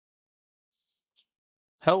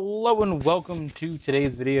Hello and welcome to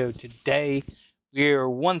today's video. Today we are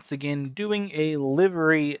once again doing a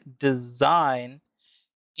livery design,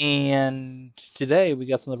 and today we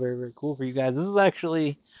got something very cool for you guys. This is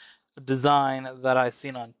actually a design that I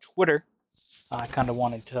seen on Twitter. I kind of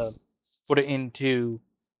wanted to put it into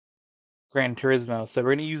Gran Turismo, so we're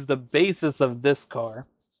going to use the basis of this car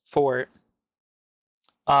for it.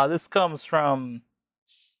 This comes from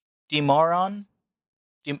Demaron,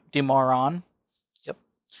 Demaron, yep,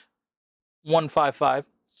 155.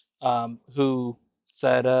 Who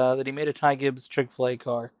said that he made a Ty Gibbs Chick-fil-A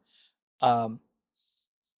car. Um,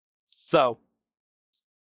 so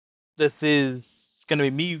this is going to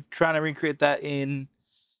be me trying to recreate that in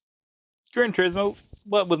Gran Turismo,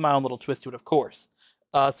 but with my own little twist to it, of course.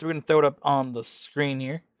 So we're going to throw it up on the screen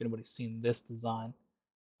here. If anybody's seen this design,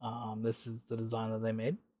 this is the design that they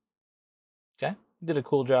made. Okay, he did a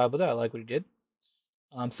cool job with that. I like what he did.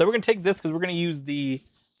 So we're going to take this because we're going to use the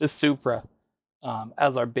Supra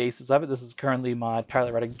as our basis of it. This is currently my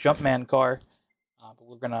Tyler Reddick Jumpman car, but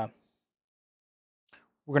we're gonna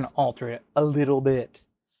alter it a little bit.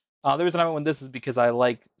 The reason I went with this is because I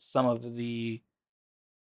like some of the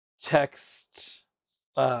text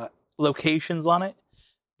locations on it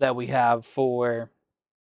that we have for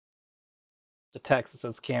the text that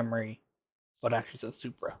says Camry, but actually says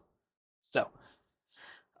Supra. So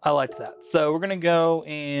I liked that. So we're gonna go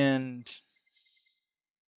and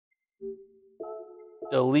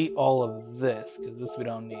delete all of this because this we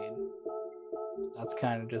don't need. That's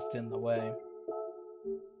kind of just in the way.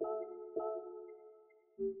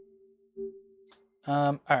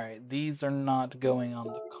 All right, these are not going on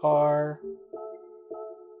the car.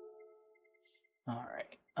 All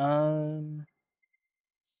right.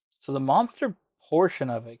 So the monster portion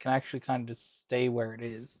of it can actually kind of just stay where it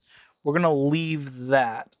is. We're gonna leave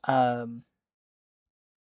that. I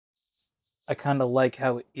kind of like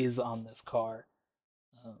how it is on this car.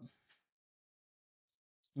 Um,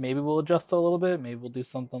 maybe we'll adjust it a little bit. Maybe we'll do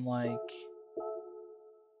something like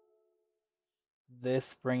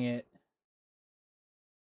this. Bring it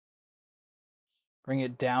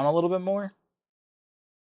down a little bit more,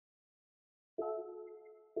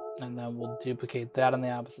 and then we'll duplicate that on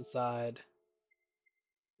the opposite side.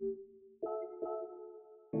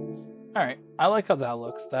 All right, I like how that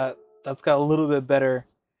looks. That's got a little bit better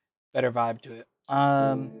vibe to it.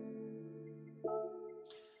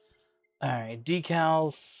 All right,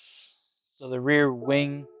 decals. So the rear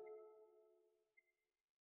wing.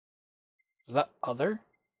 Was that other?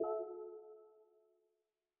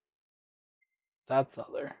 That's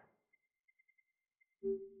other.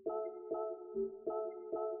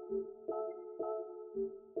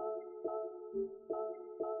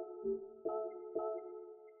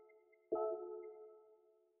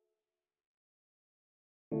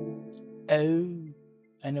 Oh,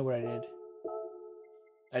 I know what I did.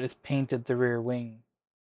 I just painted the rear wing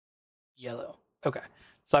yellow. Okay,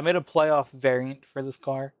 so I made a playoff variant for this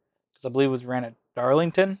car because I believe it was ran at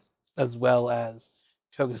Darlington as well as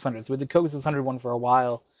Coke 600. So we did Coke 600 one for a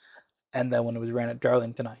while, and then when it was ran at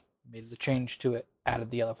Darlington, I made the change to it, added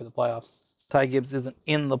the yellow for the playoffs. Ty Gibbs isn't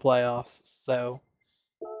in the playoffs, so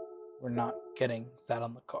we're not getting that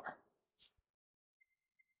on the car.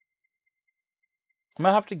 I'm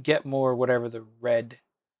gonna have to get more whatever the red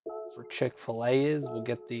for Chick-fil-A is. We'll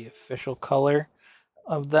get the official color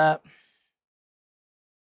of that.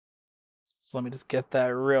 So let me just get that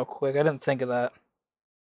real quick. I didn't think of that.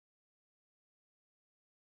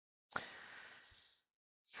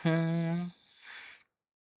 All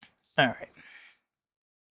right.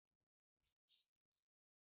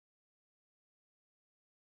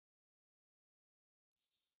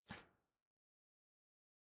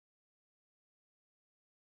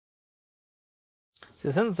 See,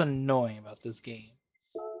 the thing that's annoying about this game,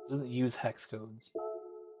 it doesn't use hex codes.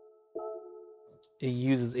 It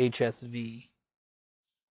uses HSV.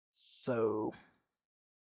 So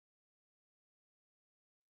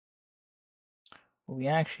what we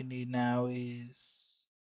actually need now is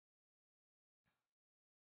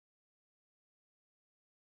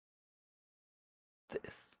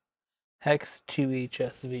this hex to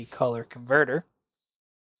HSV color converter.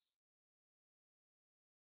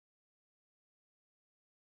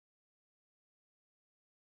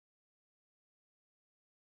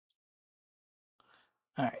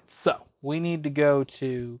 All right, so we need to go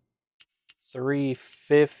to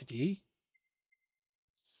 350.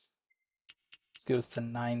 This goes to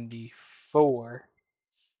 94,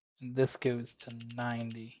 and this goes to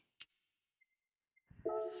 90.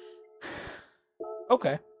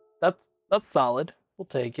 Okay, that's solid. We'll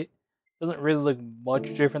take it. Doesn't really look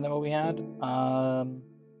much different than what we had.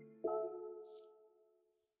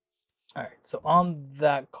 All right, so on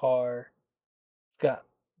that car, it's got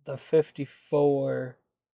the 54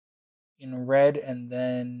 in red and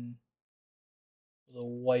then the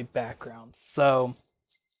white background. So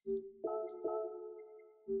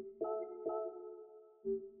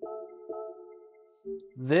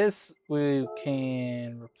this we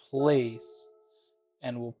can replace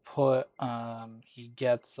and we'll put he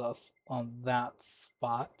gets us on that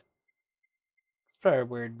spot. It's probably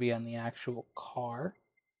where it'd be on the actual car.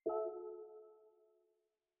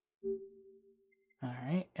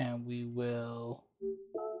 Alright, and we will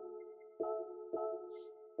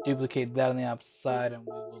duplicate that on the opposite side and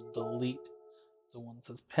we will delete the one that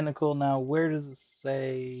says Pinnacle. Now where does it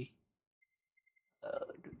say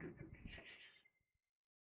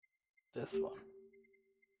this one?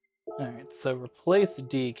 Alright, so replace the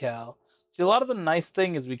decal. See, a lot of the nice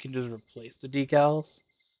thing is we can just replace the decals.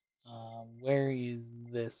 Where is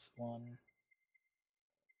this one?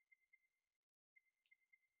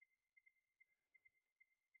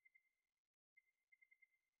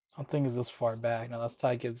 I don't think it's this far back. No, that's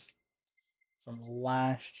Ty Gibbs from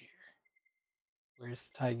last year.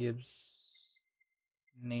 Where's Ty Gibbs'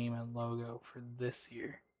 name and logo for this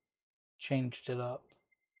year? Changed it up.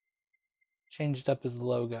 Changed up his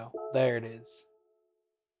logo. There it is.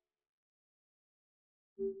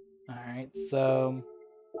 Alright, so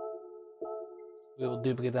we will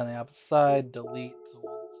duplicate that on the opposite side, delete the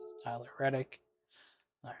one that says Tyler Reddick.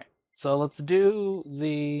 Alright, so let's do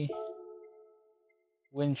the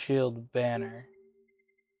windshield banner.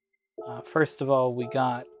 First of all, we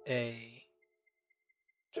got a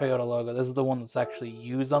Toyota logo. This is the one that's actually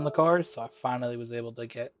used on the cars, so I finally was able to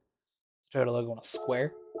get the Toyota logo on a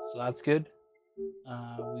square, so that's good.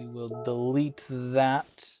 We will delete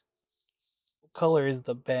that. What color is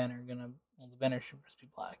the banner gonna? Well, the banner should just be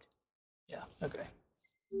black. Yeah, okay.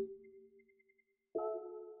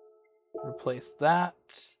 Replace that.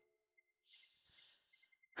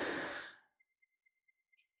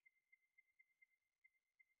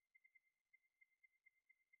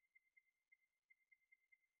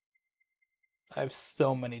 I have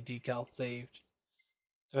so many decals saved.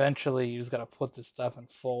 Eventually, you just gotta put this stuff in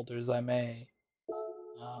folders. I may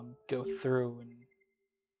go through and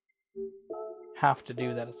have to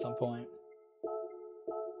do that at some point.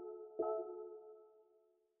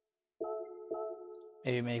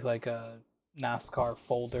 Maybe make like a NASCAR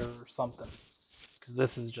folder or something, because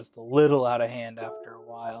this is just a little out of hand after a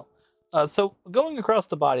while. So going across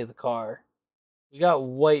the body of the car, we got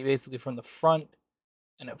white basically from the front,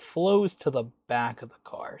 and it flows to the back of the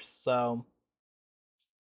car. So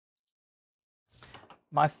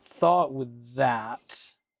my thought with that,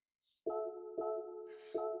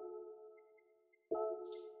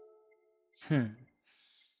 hmm,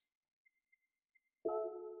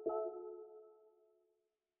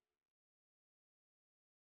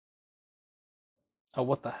 oh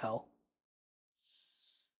what the hell?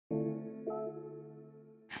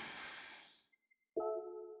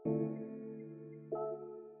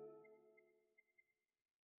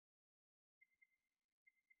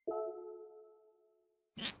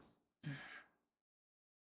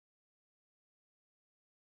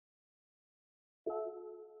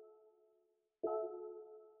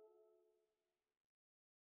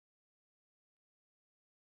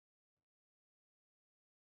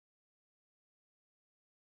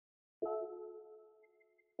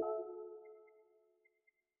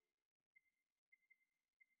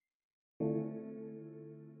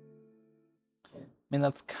 I mean,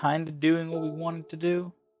 that's kind of doing what we wanted to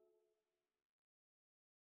do.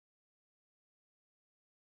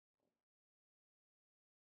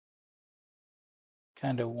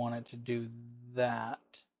 Kind of wanted to do that.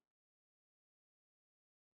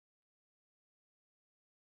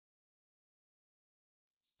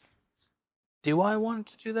 Do I want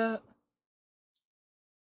to do that?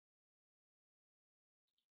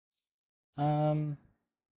 Um,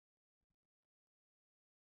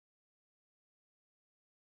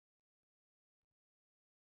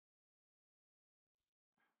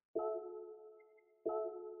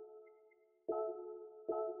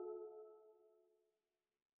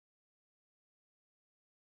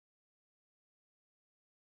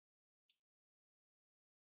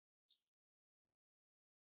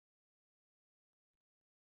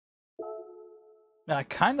 and I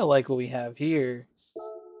kind of like what we have here.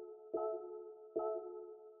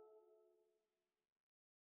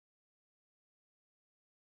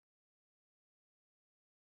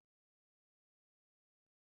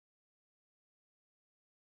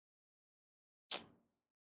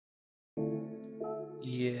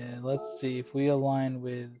 Yeah, let's see if we align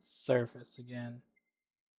with surface again.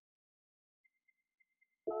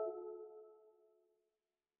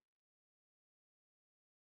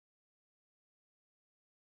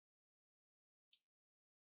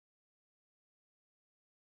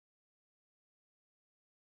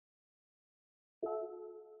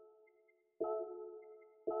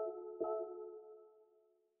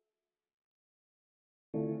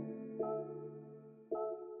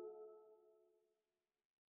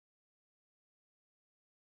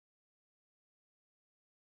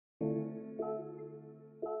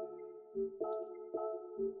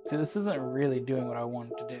 See, this isn't really doing what I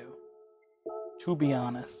wanted to do. To be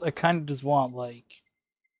honest, I kind of just want, like...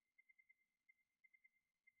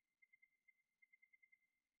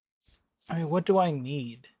 I mean, what do I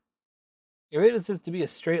need? It really just has to be a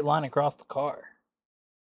straight line across the car.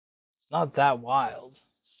 It's not that wild.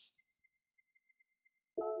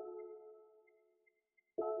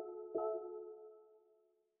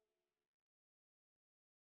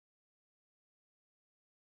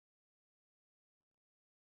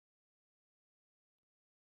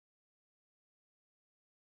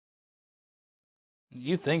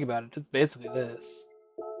 You think about it, it's basically this.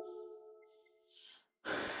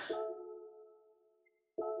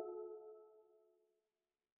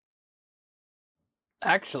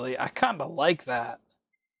 Actually, I kind of like that.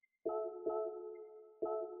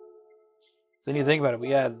 Then you think about it,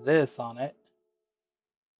 we add this on it.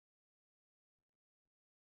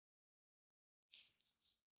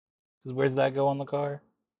 Because where's that go on the car? It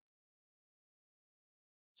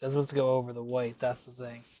says supposed to go over the white, that's the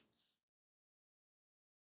thing.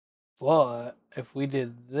 But if we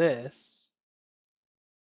did this,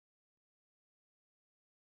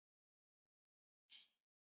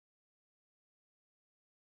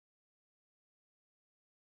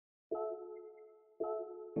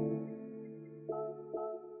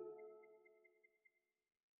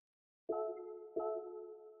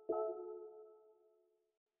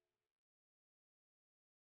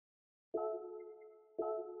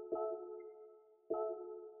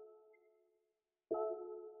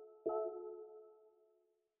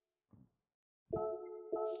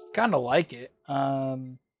 kind of like it.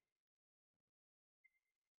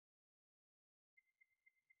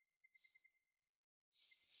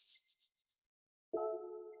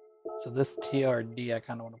 So this TRD, I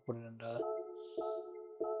kind of want to put it into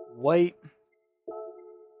white.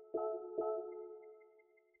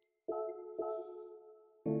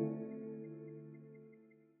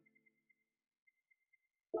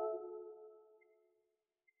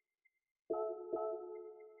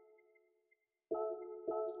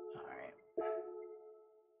 Alright.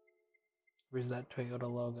 Where's that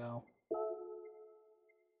Toyota logo?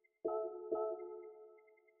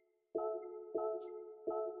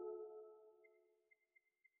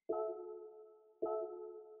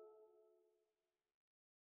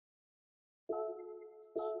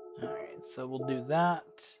 Alright, so we'll do that.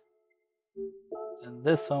 And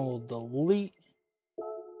this one will delete.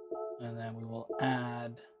 And then we will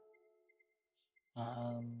add.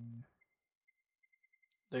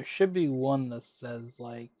 There should be one that says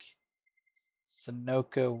like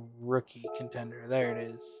Sunoco rookie contender. There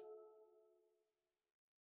it is.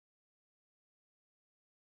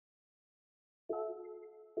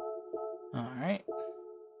 Alright.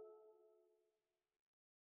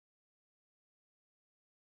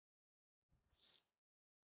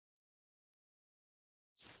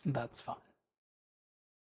 That's fine.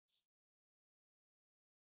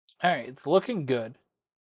 Alright, it's looking good.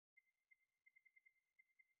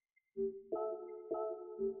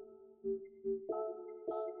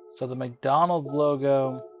 So the McDonald's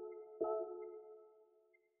logo.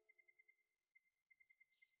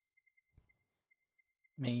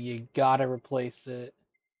 I mean, you gotta replace it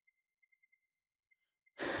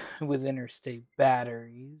with interstate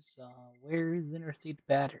batteries. Where's interstate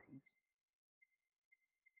batteries?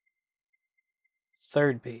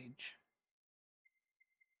 Third page.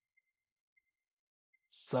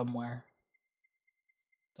 Somewhere.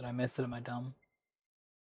 Did I miss it? Am I dumb?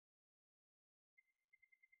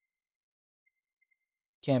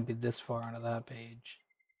 Can't be this far onto that page.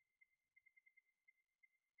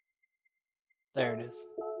 There it is.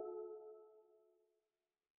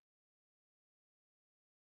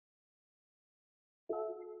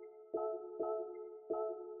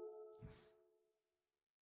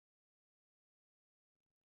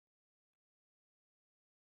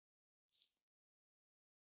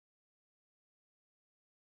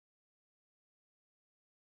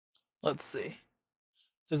 Let's see.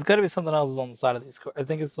 There's got to be something else on the side of these cars. I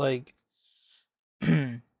think it's like.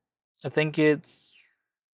 I think it's.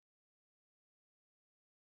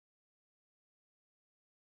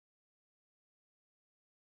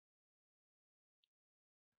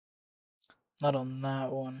 Not on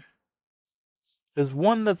that one. There's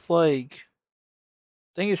one that's like.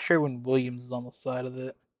 I think it's Sherwin-Williams is on the side of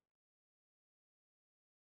it.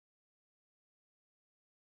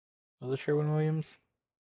 Was it Sherwin-Williams?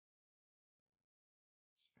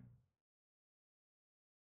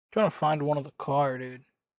 Trying to find one of the car, dude.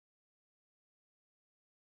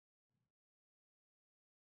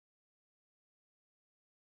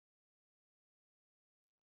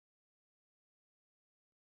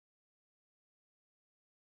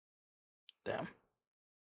 Damn.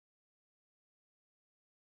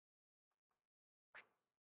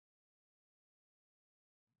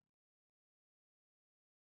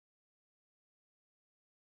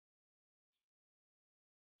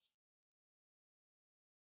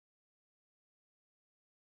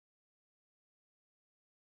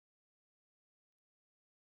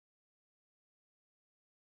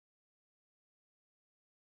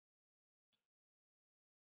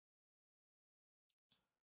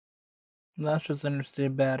 That's just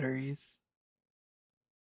interstate batteries.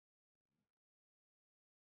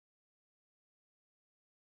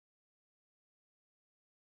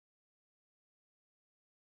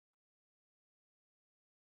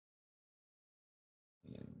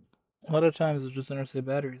 A lot of times it's just interstate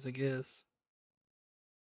batteries, I guess.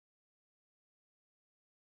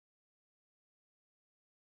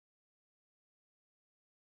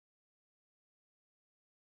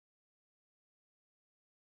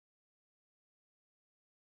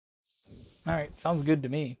 Alright, sounds good to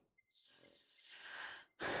me.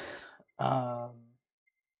 Um,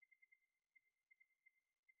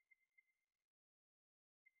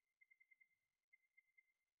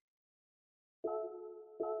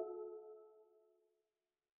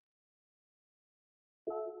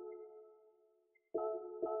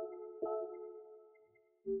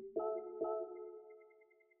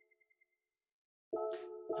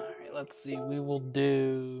 Alright, let's see. We will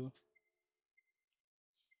do.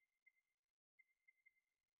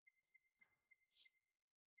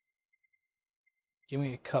 Give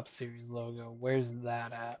me a Cup Series logo. Where's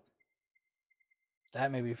that at? That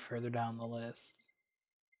may be further down the list.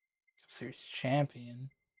 Cup Series Champion.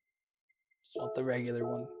 Just want the regular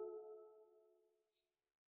one.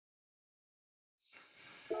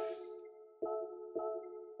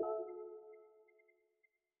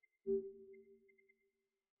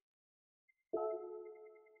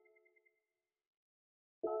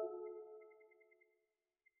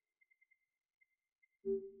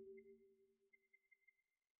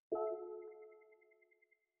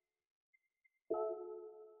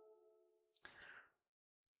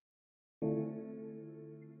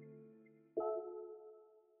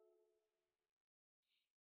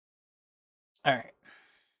 Alright.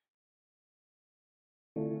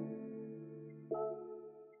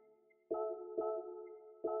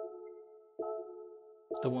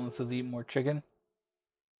 The one that says eat more chicken.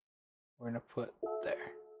 We're gonna put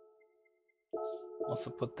there.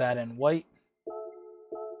 Also put that in white.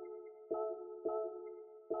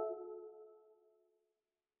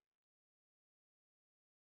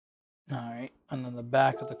 Alright, and then the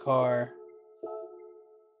back of the car.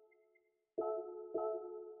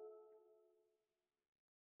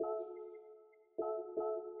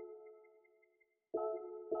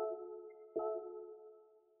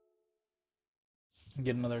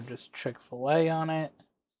 Get another just Chick-fil-A on it.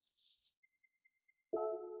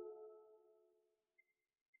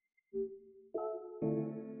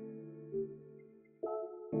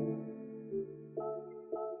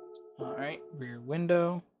 Alright, rear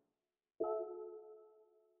window.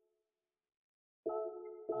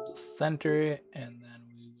 We'll just center it and then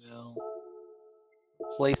we will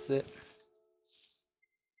place it.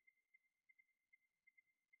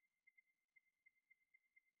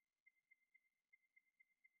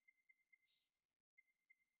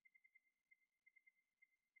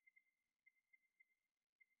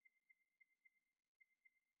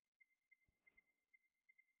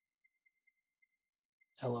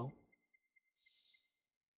 Hello.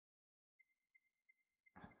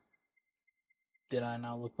 Did I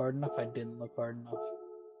not look hard enough? I didn't look hard enough.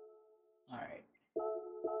 Alright.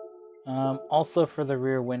 Also for the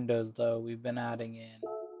rear windows though, we've been adding in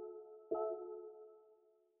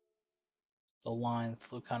the lines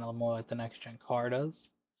to look kind of more like the next gen car does.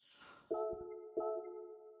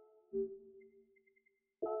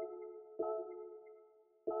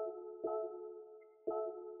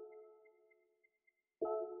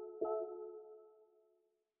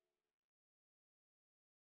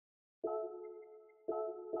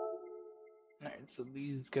 Alright, so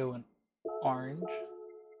these go in orange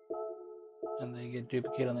and they get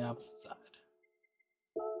duplicated on the opposite side.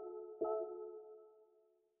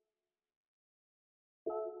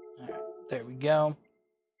 Alright, there we go.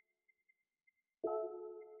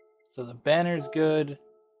 So the banner's good.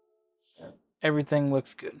 Everything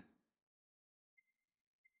looks good.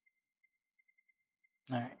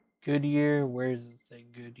 Alright, Goodyear. Where does it say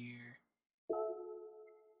Goodyear?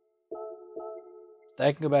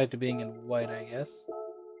 That can go back to being in white, I guess.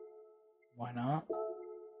 Why not?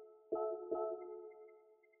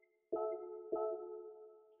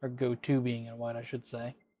 Or go to being in white, I should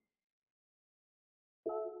say.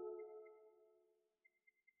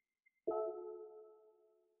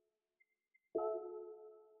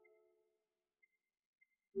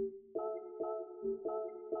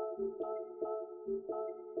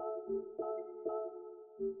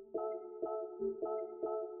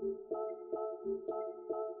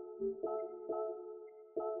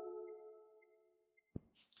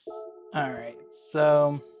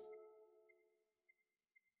 So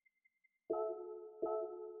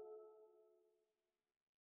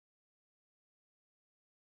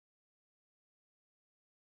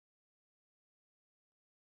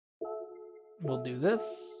we'll do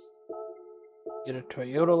this. Get a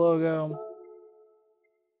Toyota logo.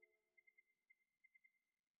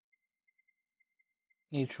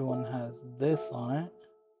 Each one has this on it.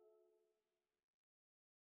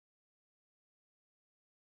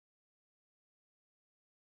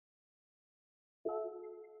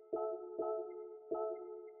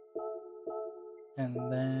 And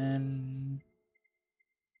then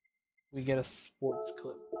we get a sports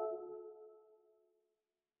clip.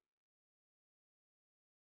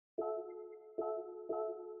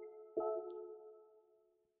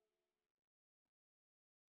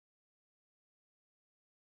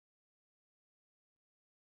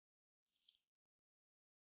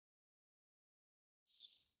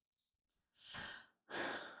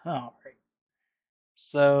 All right.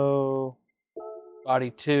 So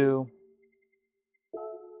body 2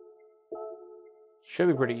 should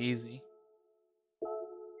be pretty easy.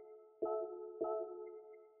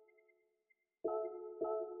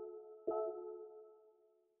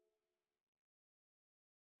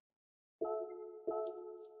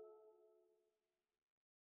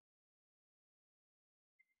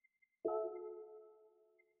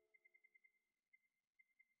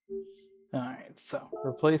 Alright, so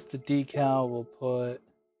replace the decal. We'll put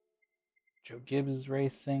Joe Gibbs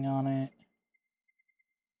Racing on it.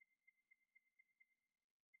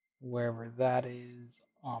 Wherever that is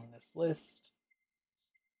on this list.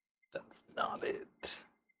 That's not it.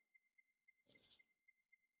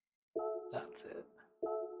 That's it.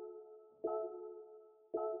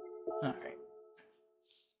 Alright.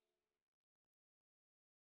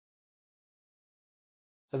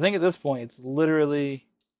 I think at this point it's literally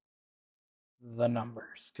the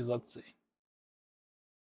numbers. Because let's see.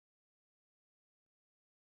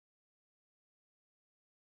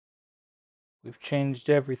 We've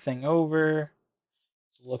changed everything over.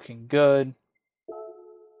 It's looking good.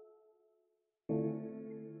 I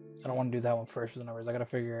don't want to do that one first with the numbers. I gotta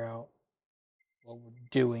figure out what we're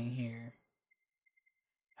doing here.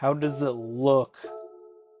 How does it look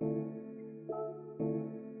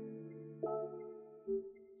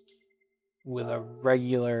with a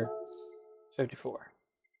regular 54?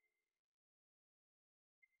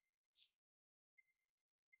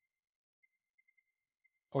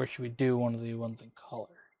 Or should we do one of the ones in color?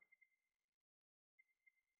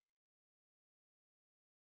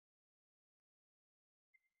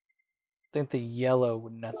 I think the yellow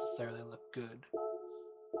would necessarily look good.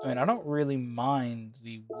 I mean, I don't really mind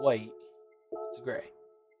the white, the gray.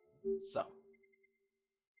 So.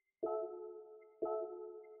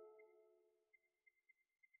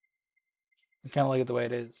 I kind of like it the way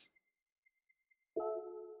it is.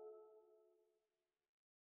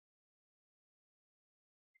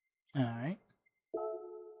 Alright.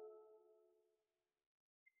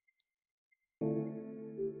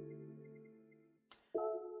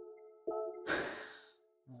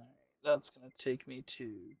 Alright, that's going to take me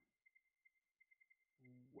to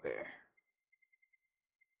where?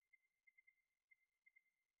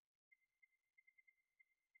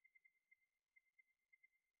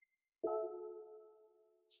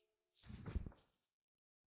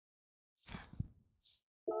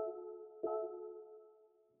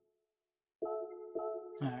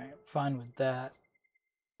 Alright, fine with that.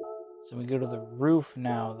 So we go to the roof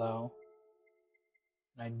now, though.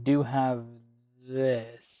 And I do have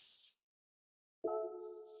this.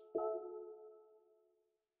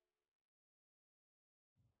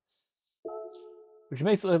 Which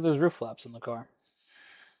makes it look like there's roof flaps in the car.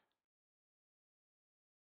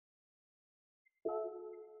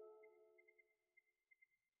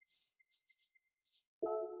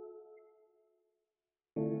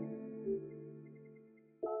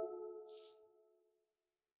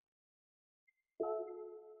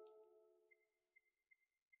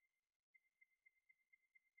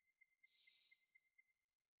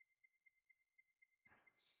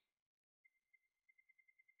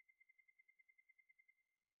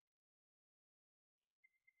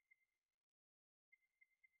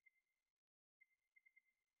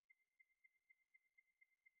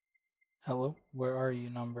 Hello? Where are you,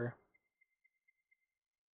 number?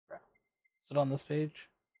 Is it on this page?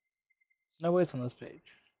 No way it's on this page.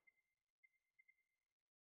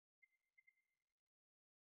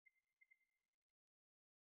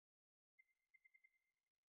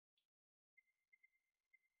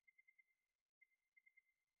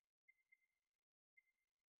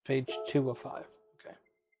 Page 2 of 5. Okay.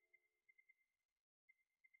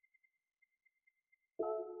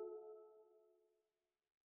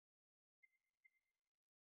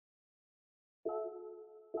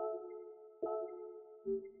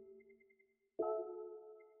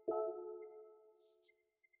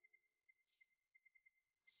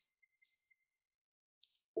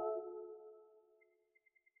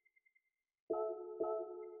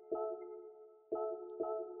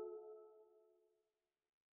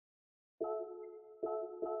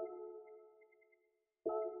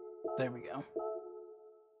 There we go.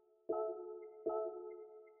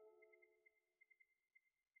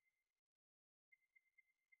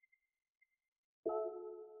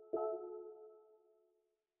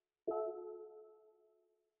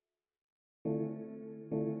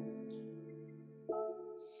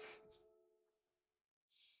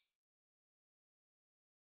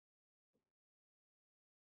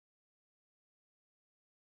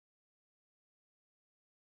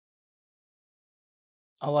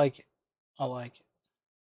 I like it. I like it.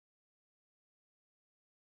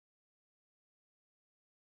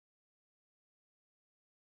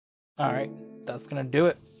 All right, that's gonna do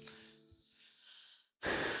it.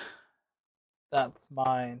 That's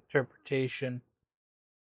my interpretation.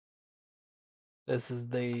 This is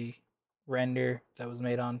the render that was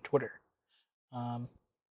made on Twitter. Um,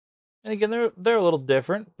 and again, they're a little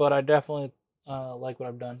different, but I definitely like what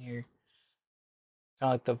I've done here.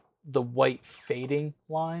 Kind of like the white fading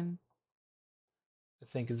line. I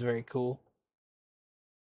think is very cool.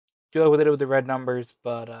 Do like what they did with the red numbers,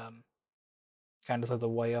 but kind of like the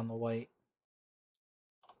white on the white.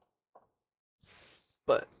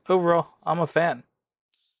 But overall, I'm a fan.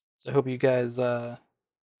 So I hope you guys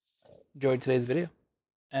enjoyed today's video,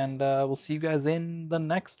 and we'll see you guys in the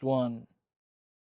next one.